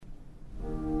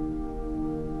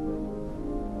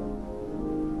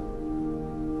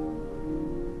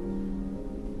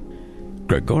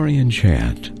Gregorian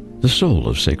chant, the soul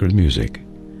of sacred music,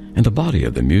 and the body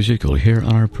of the music you'll hear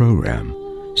on our program,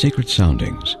 Sacred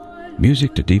Soundings,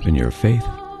 music to deepen your faith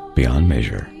beyond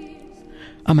measure.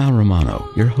 I'm Al Romano,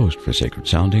 your host for Sacred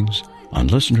Soundings on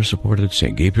listener-supported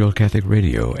St. Gabriel Catholic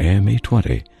Radio AM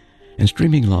 820 and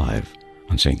streaming live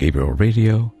on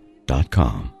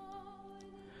stgabrielradio.com.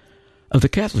 Of the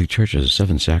Catholic Church's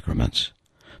 7 sacraments,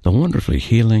 the wonderfully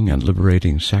healing and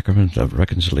liberating sacrament of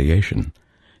reconciliation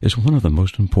is one of the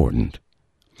most important.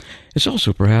 It's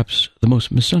also perhaps the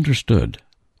most misunderstood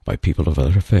by people of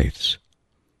other faiths.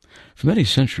 For many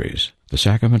centuries, the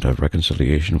sacrament of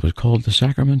reconciliation was called the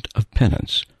sacrament of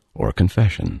penance or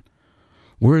confession,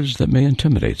 words that may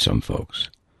intimidate some folks,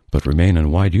 but remain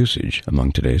in wide usage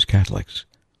among today's Catholics.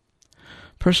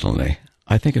 Personally,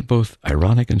 I think it both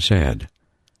ironic and sad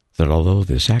that although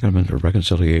the sacrament of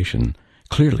reconciliation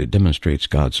clearly demonstrates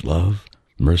God's love,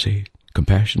 mercy,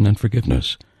 compassion, and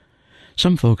forgiveness,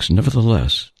 some folks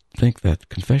nevertheless think that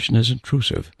confession is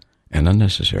intrusive and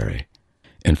unnecessary.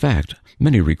 In fact,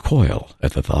 many recoil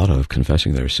at the thought of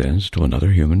confessing their sins to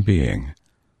another human being.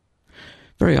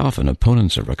 Very often,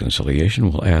 opponents of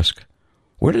reconciliation will ask,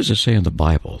 where does it say in the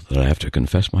Bible that I have to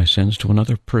confess my sins to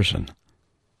another person?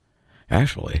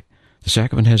 Actually, the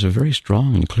sacrament has a very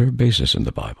strong and clear basis in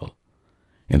the Bible,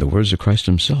 in the words of Christ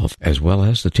himself, as well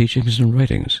as the teachings and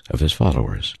writings of his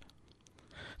followers.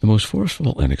 The most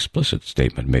forceful and explicit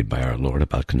statement made by our Lord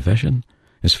about confession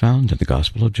is found in the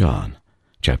Gospel of John,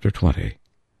 chapter 20.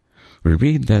 We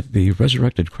read that the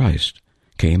resurrected Christ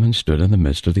came and stood in the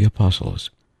midst of the apostles.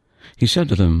 He said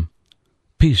to them,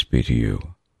 "Peace be to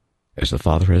you. As the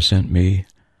Father has sent me,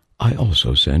 I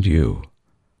also send you."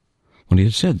 When he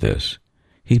had said this,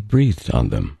 he breathed on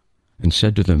them and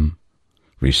said to them,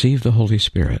 "Receive the Holy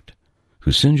Spirit.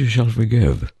 Whose sins you shall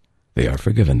forgive, they are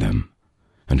forgiven them.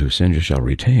 And whose sins you shall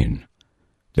retain,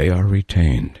 they are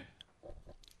retained."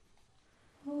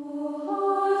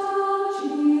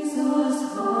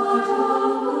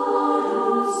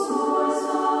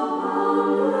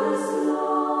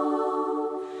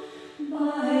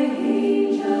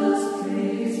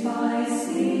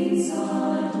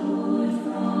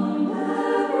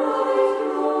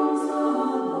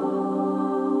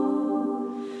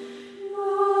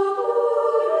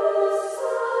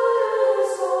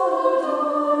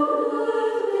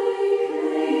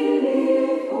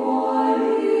 Oh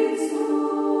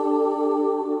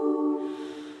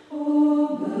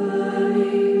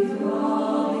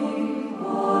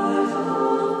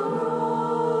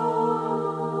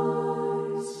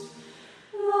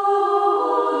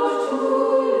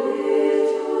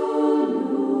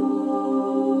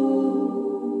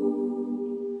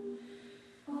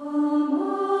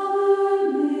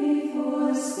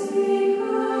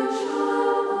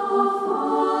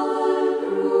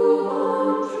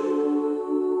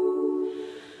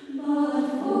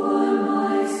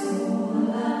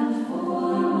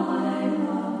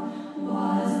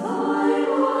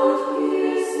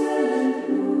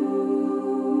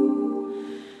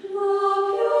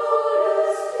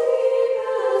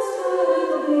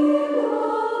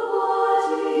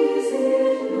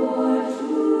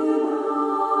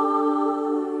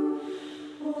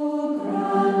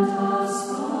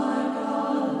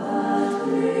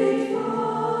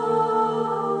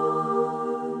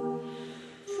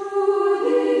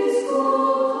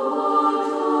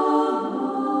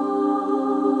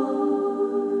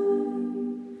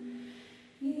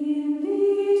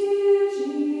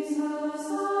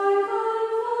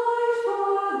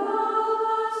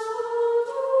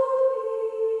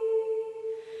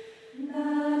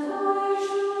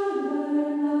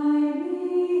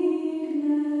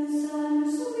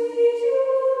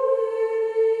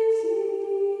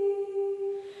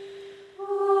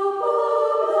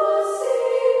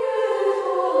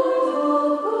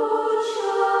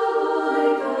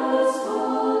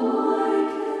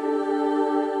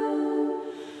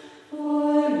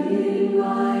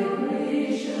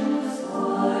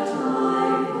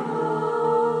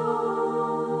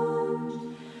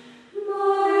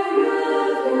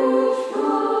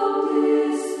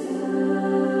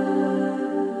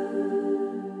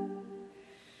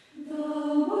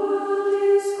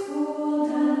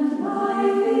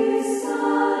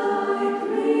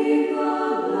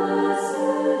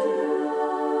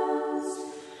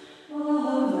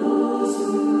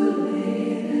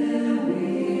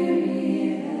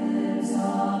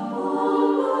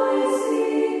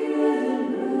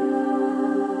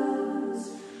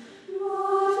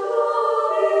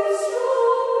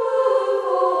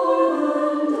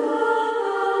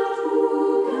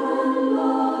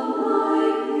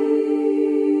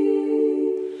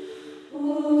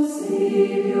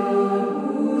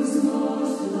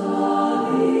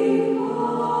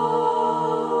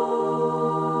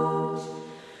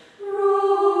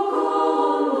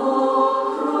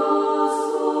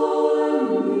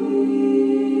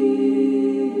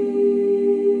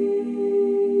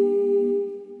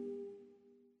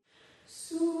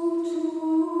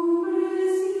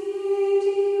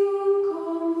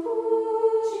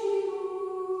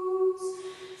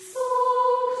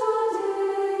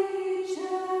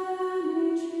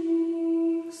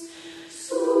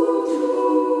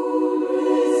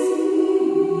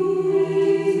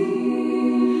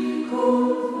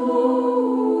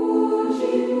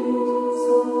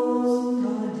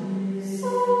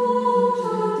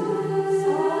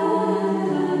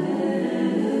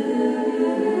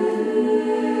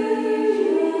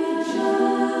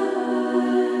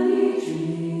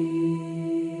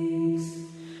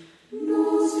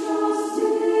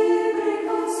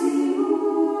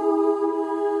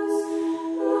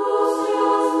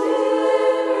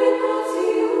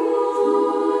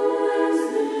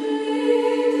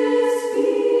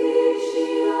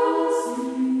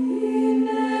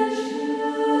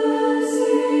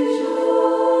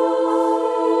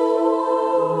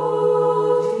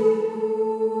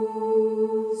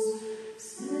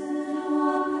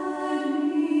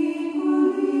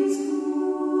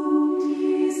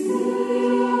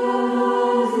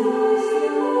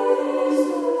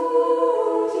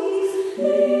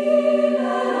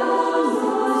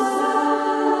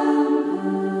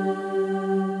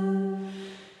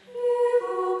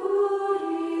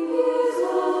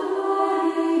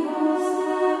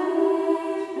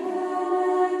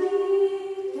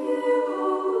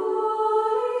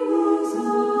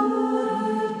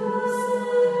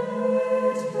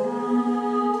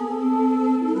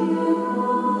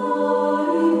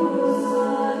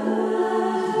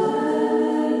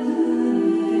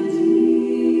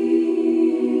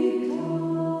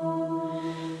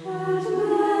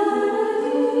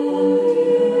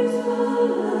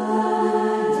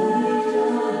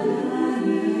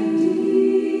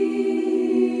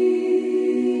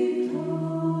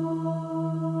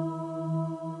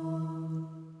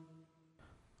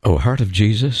Heart of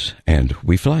Jesus, and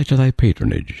we fly to thy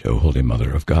patronage, O Holy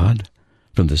Mother of God,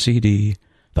 from the CD,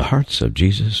 The Hearts of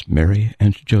Jesus, Mary,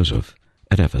 and Joseph,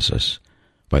 at Ephesus,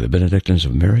 by the Benedictines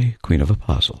of Mary, Queen of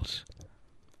Apostles.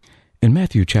 In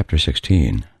Matthew chapter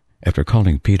 16, after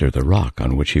calling Peter the rock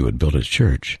on which he would build his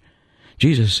church,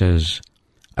 Jesus says,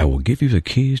 I will give you the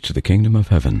keys to the kingdom of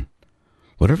heaven.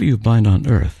 Whatever you bind on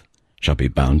earth shall be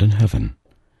bound in heaven,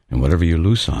 and whatever you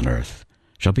loose on earth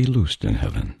shall be loosed in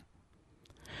heaven.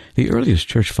 The earliest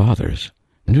church fathers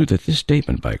knew that this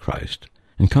statement by Christ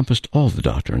encompassed all the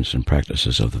doctrines and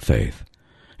practices of the faith,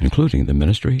 including the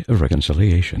ministry of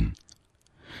reconciliation.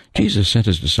 Jesus sent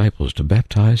his disciples to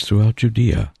baptize throughout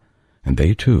Judea, and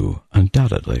they too,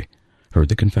 undoubtedly, heard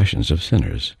the confessions of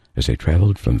sinners as they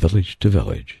traveled from village to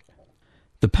village.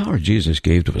 The power Jesus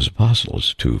gave to his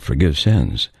apostles to forgive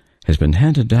sins has been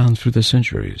handed down through the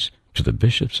centuries to the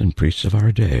bishops and priests of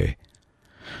our day.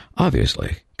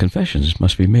 Obviously, confessions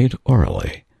must be made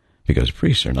orally, because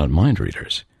priests are not mind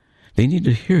readers. They need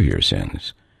to hear your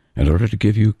sins in order to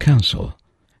give you counsel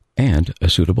and a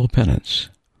suitable penance.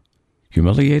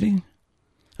 Humiliating?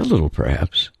 A little,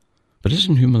 perhaps, but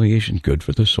isn't humiliation good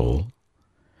for the soul?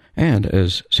 And,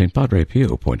 as St. Padre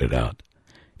Pio pointed out,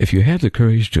 if you have the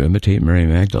courage to imitate Mary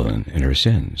Magdalene in her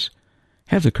sins,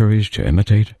 have the courage to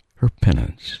imitate her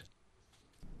penance.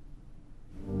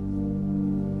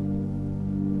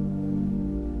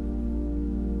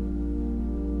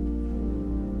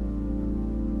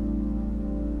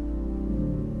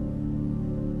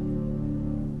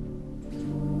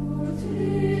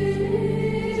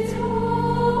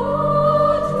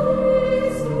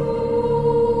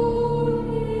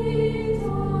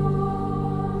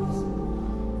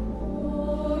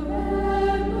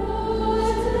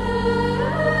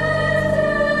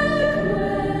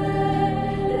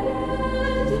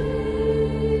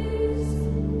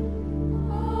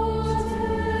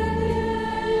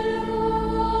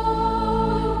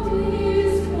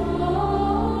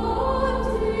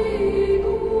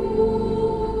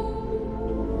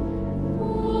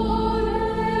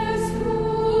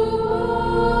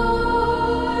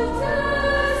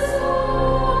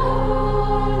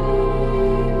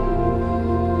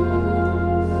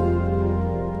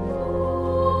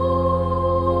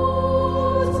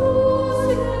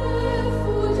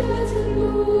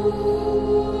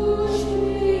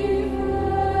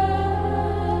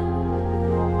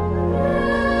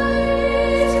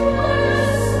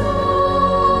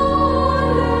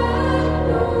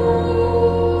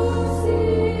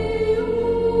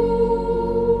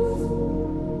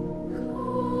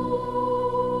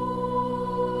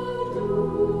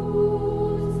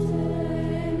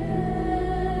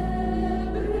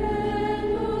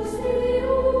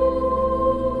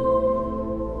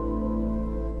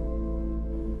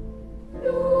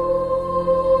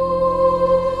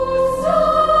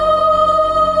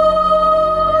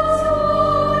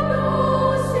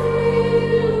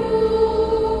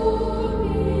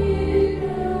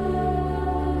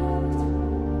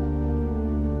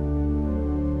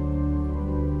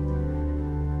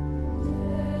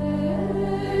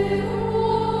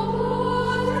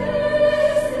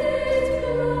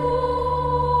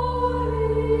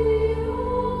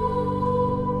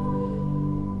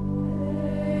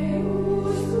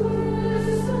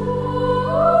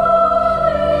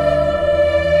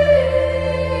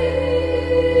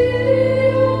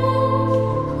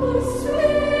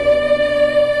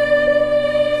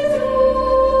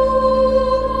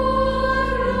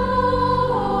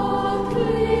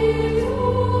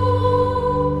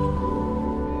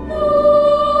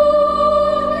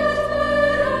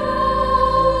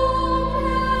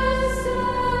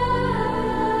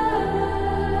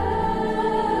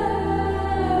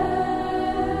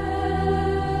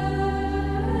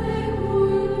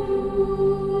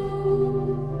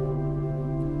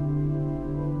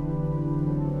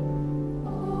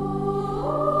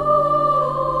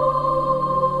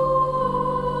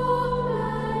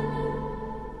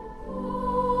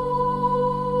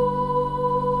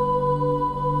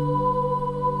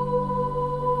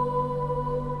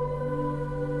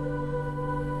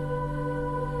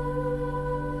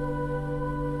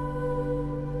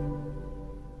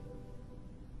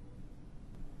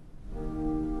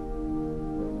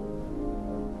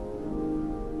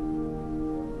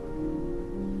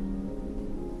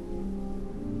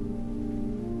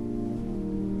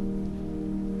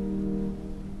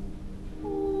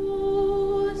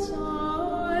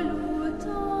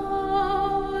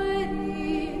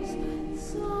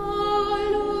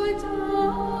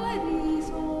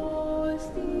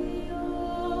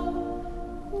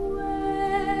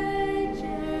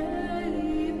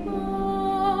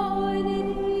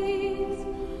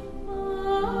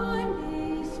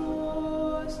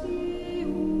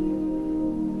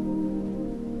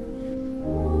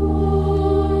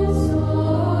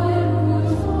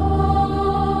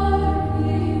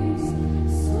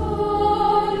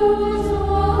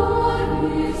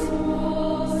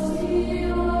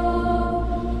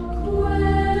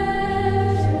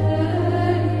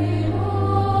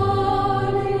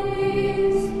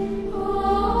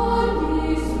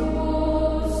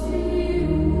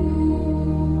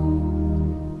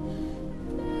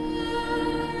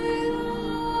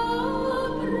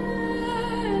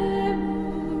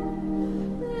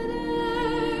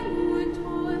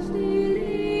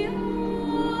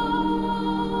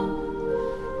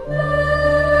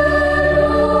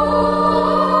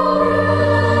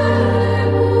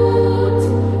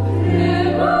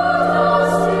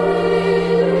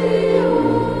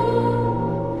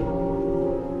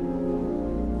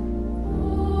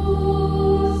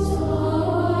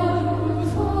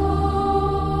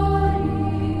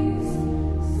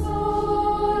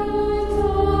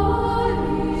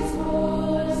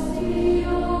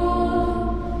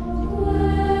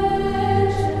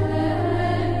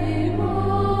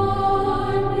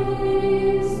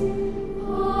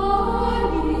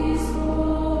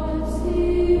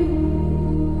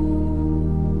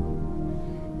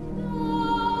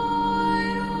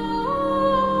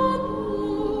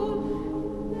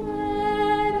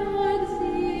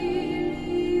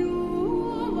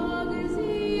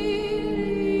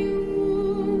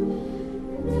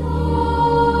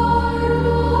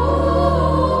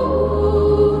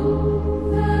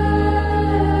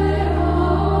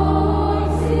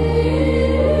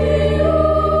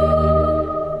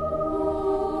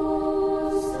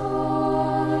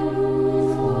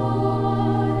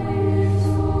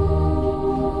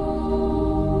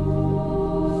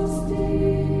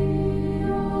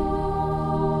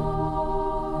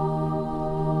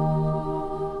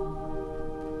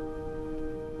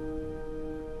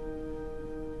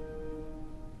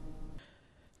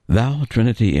 Thou,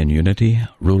 Trinity in Unity,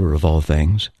 Ruler of All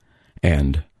Things,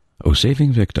 and O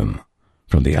Saving Victim,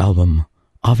 from the album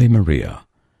Ave Maria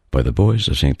by the Boys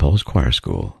of St. Paul's Choir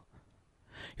School.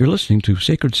 You're listening to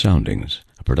Sacred Soundings,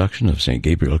 a production of St.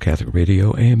 Gabriel Catholic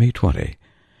Radio AM 820,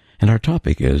 and our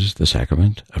topic is the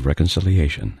Sacrament of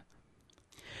Reconciliation.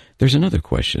 There's another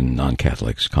question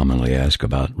non-Catholics commonly ask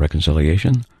about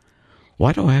reconciliation.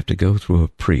 Why do I have to go through a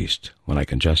priest when I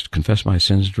can just confess my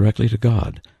sins directly to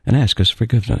God and ask His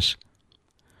forgiveness?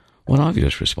 One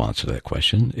obvious response to that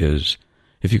question is,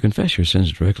 if you confess your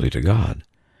sins directly to God,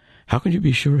 how can you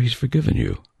be sure He's forgiven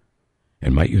you?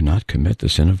 And might you not commit the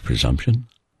sin of presumption?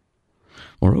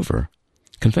 Moreover,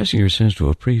 confessing your sins to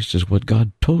a priest is what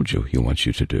God told you He wants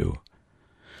you to do.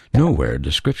 Nowhere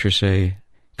does Scripture say,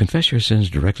 confess your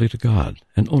sins directly to God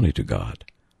and only to God.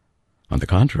 On the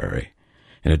contrary,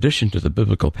 in addition to the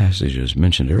biblical passages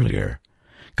mentioned earlier,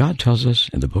 God tells us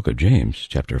in the book of James,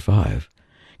 chapter 5,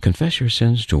 confess your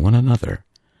sins to one another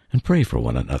and pray for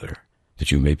one another,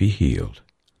 that you may be healed.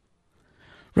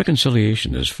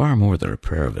 Reconciliation is far more than a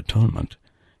prayer of atonement.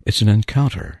 It's an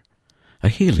encounter, a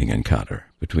healing encounter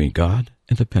between God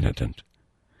and the penitent.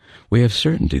 We have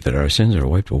certainty that our sins are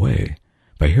wiped away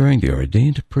by hearing the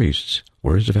ordained priest's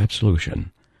words of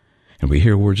absolution, and we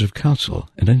hear words of counsel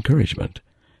and encouragement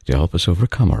to help us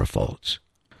overcome our faults.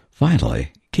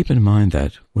 Finally, keep in mind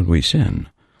that when we sin,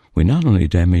 we not only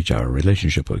damage our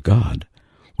relationship with God,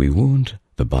 we wound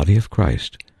the body of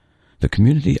Christ, the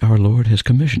community our Lord has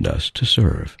commissioned us to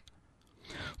serve.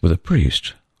 With a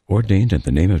priest ordained in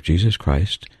the name of Jesus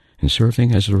Christ and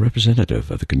serving as the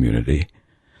representative of the community,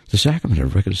 the sacrament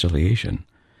of reconciliation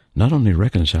not only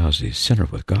reconciles the sinner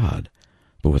with God,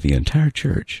 but with the entire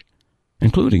church,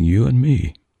 including you and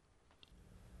me.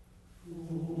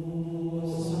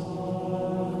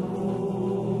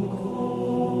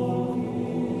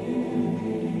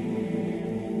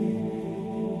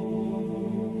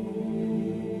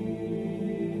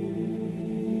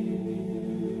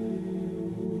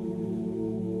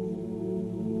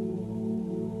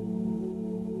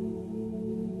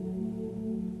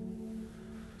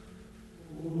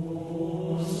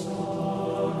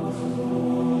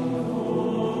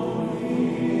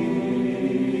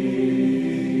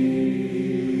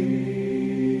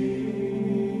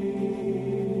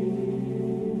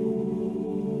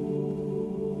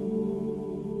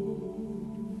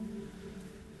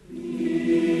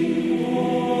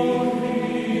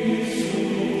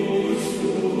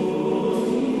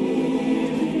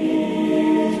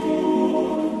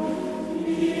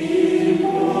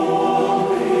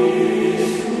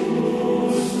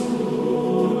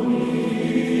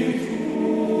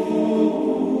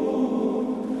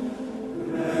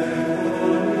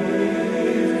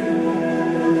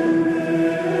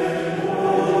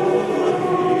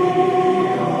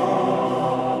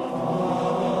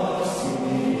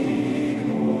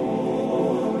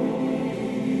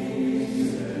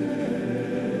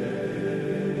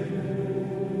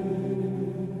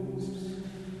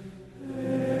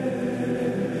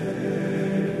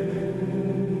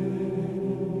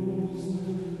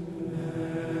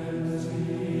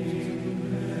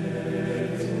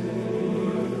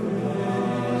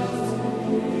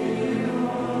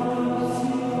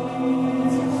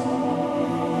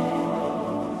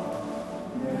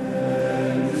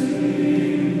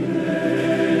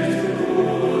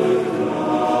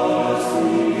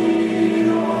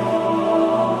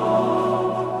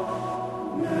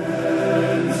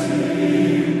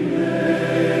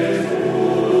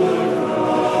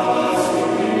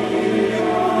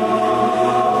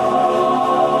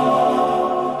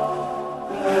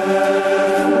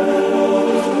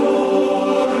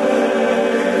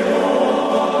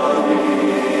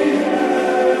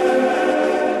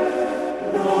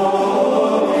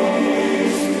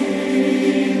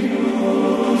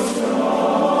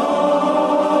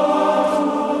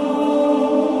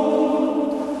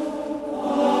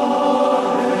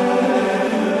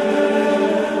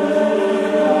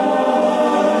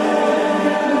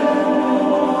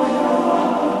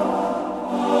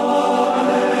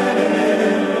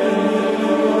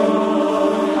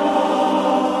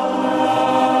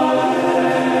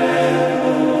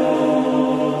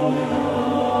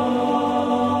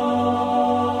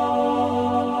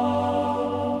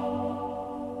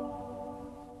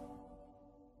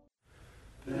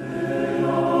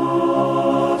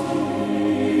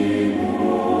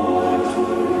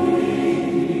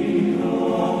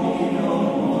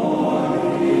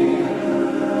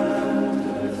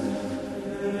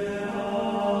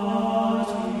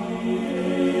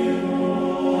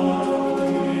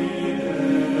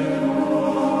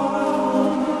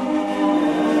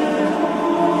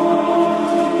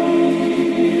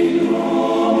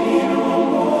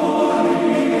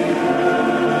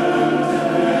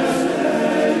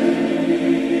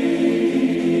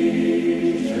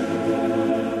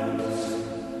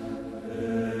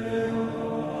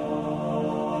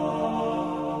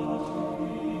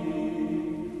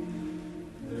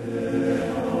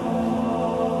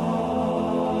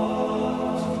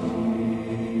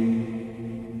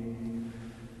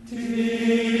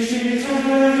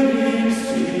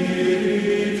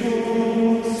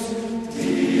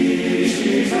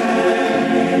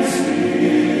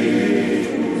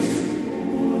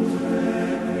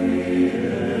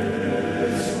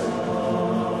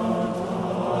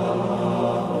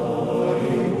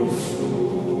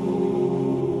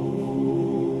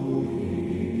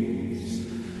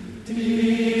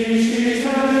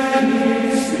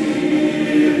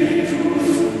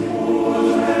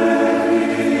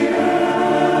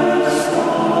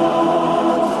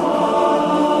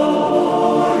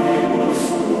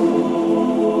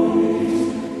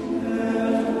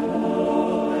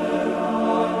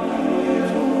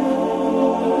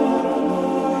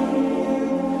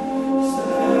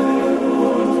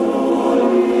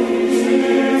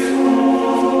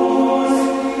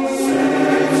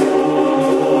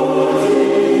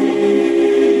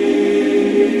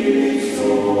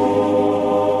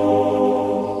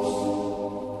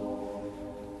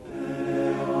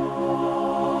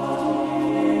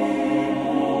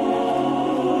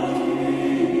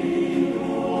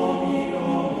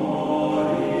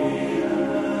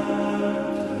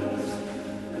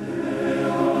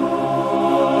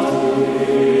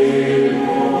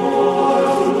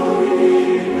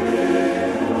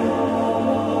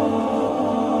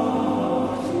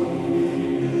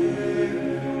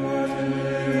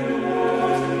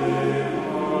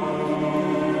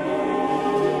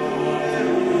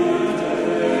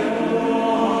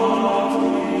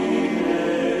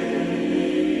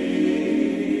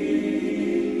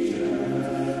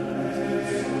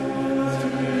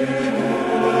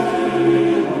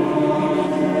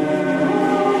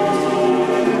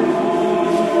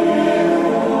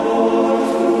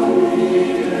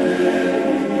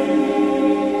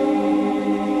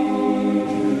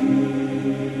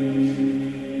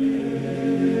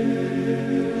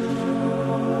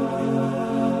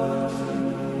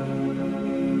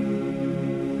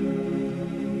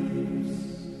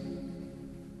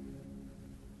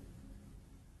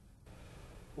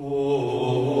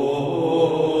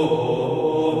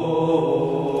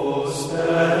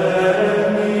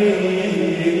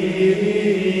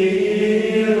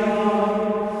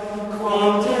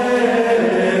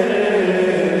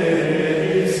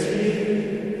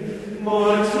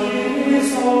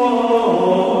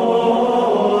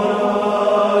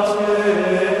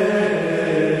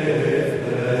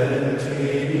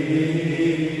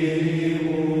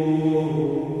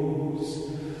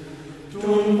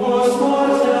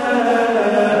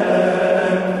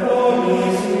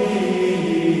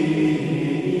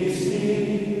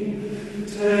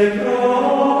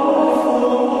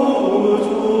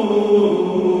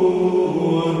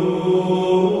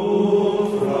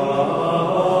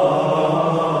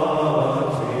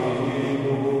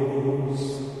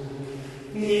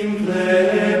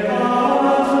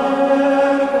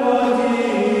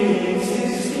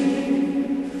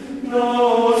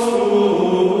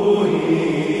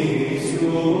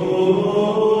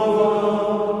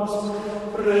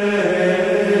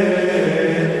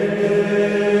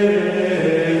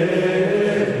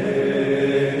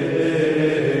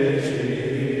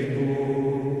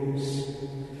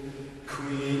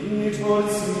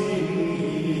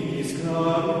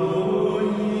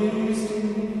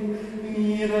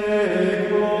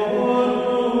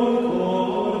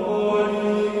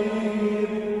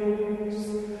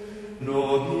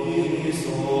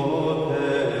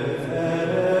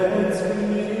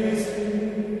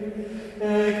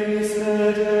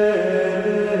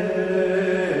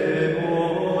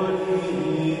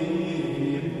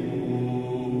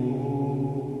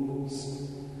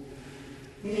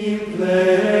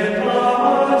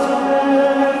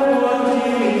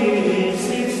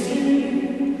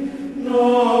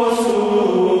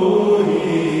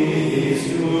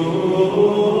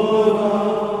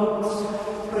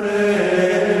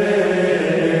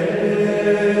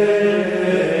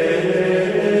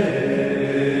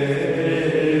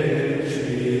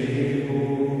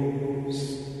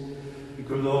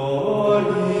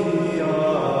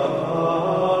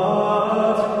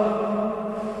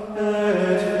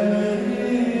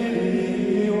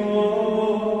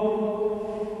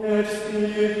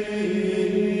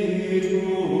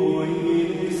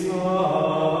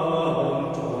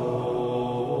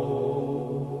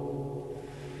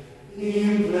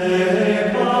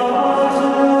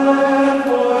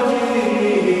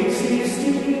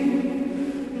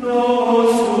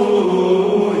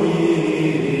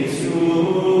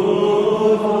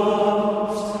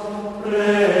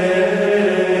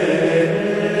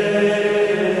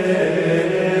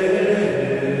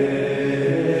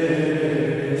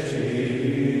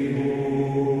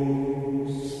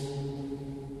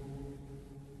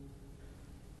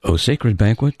 O Sacred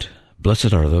Banquet,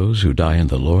 Blessed Are Those Who Die in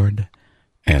the Lord,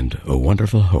 and O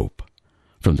Wonderful Hope,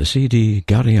 from the CD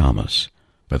Gaudeamus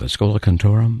by the Schola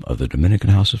Cantorum of the Dominican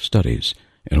House of Studies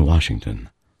in Washington.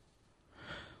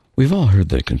 We've all heard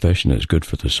that confession is good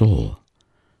for the soul,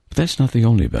 but that's not the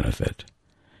only benefit.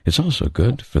 It's also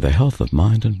good for the health of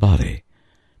mind and body,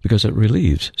 because it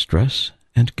relieves stress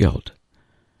and guilt.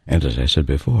 And as I said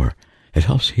before, it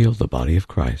helps heal the body of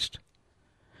Christ.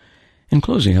 In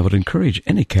closing, I would encourage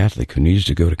any Catholic who needs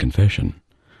to go to confession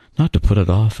not to put it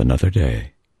off another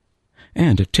day,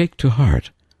 and to take to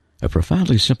heart a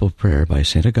profoundly simple prayer by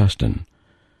St. Augustine,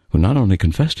 who not only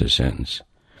confessed his sins,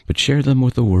 but shared them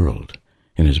with the world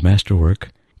in his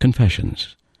masterwork,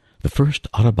 Confessions, the first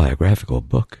autobiographical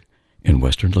book in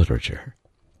Western literature.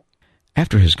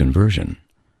 After his conversion,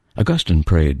 Augustine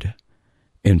prayed,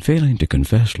 "In failing to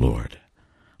confess, Lord,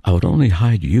 I would only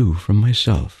hide you from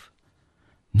myself,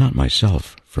 not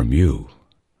myself from you."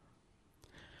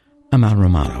 I'm Al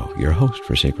Romano, your host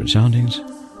for Sacred Soundings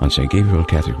on St. Gabriel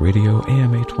Catholic Radio,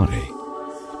 AM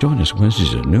 820. Join us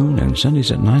Wednesdays at noon and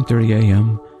Sundays at 9:30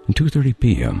 a.m. and 2:30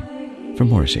 p.m. for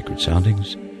more Sacred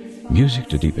Soundings, music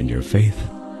to deepen your faith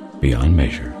beyond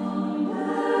measure.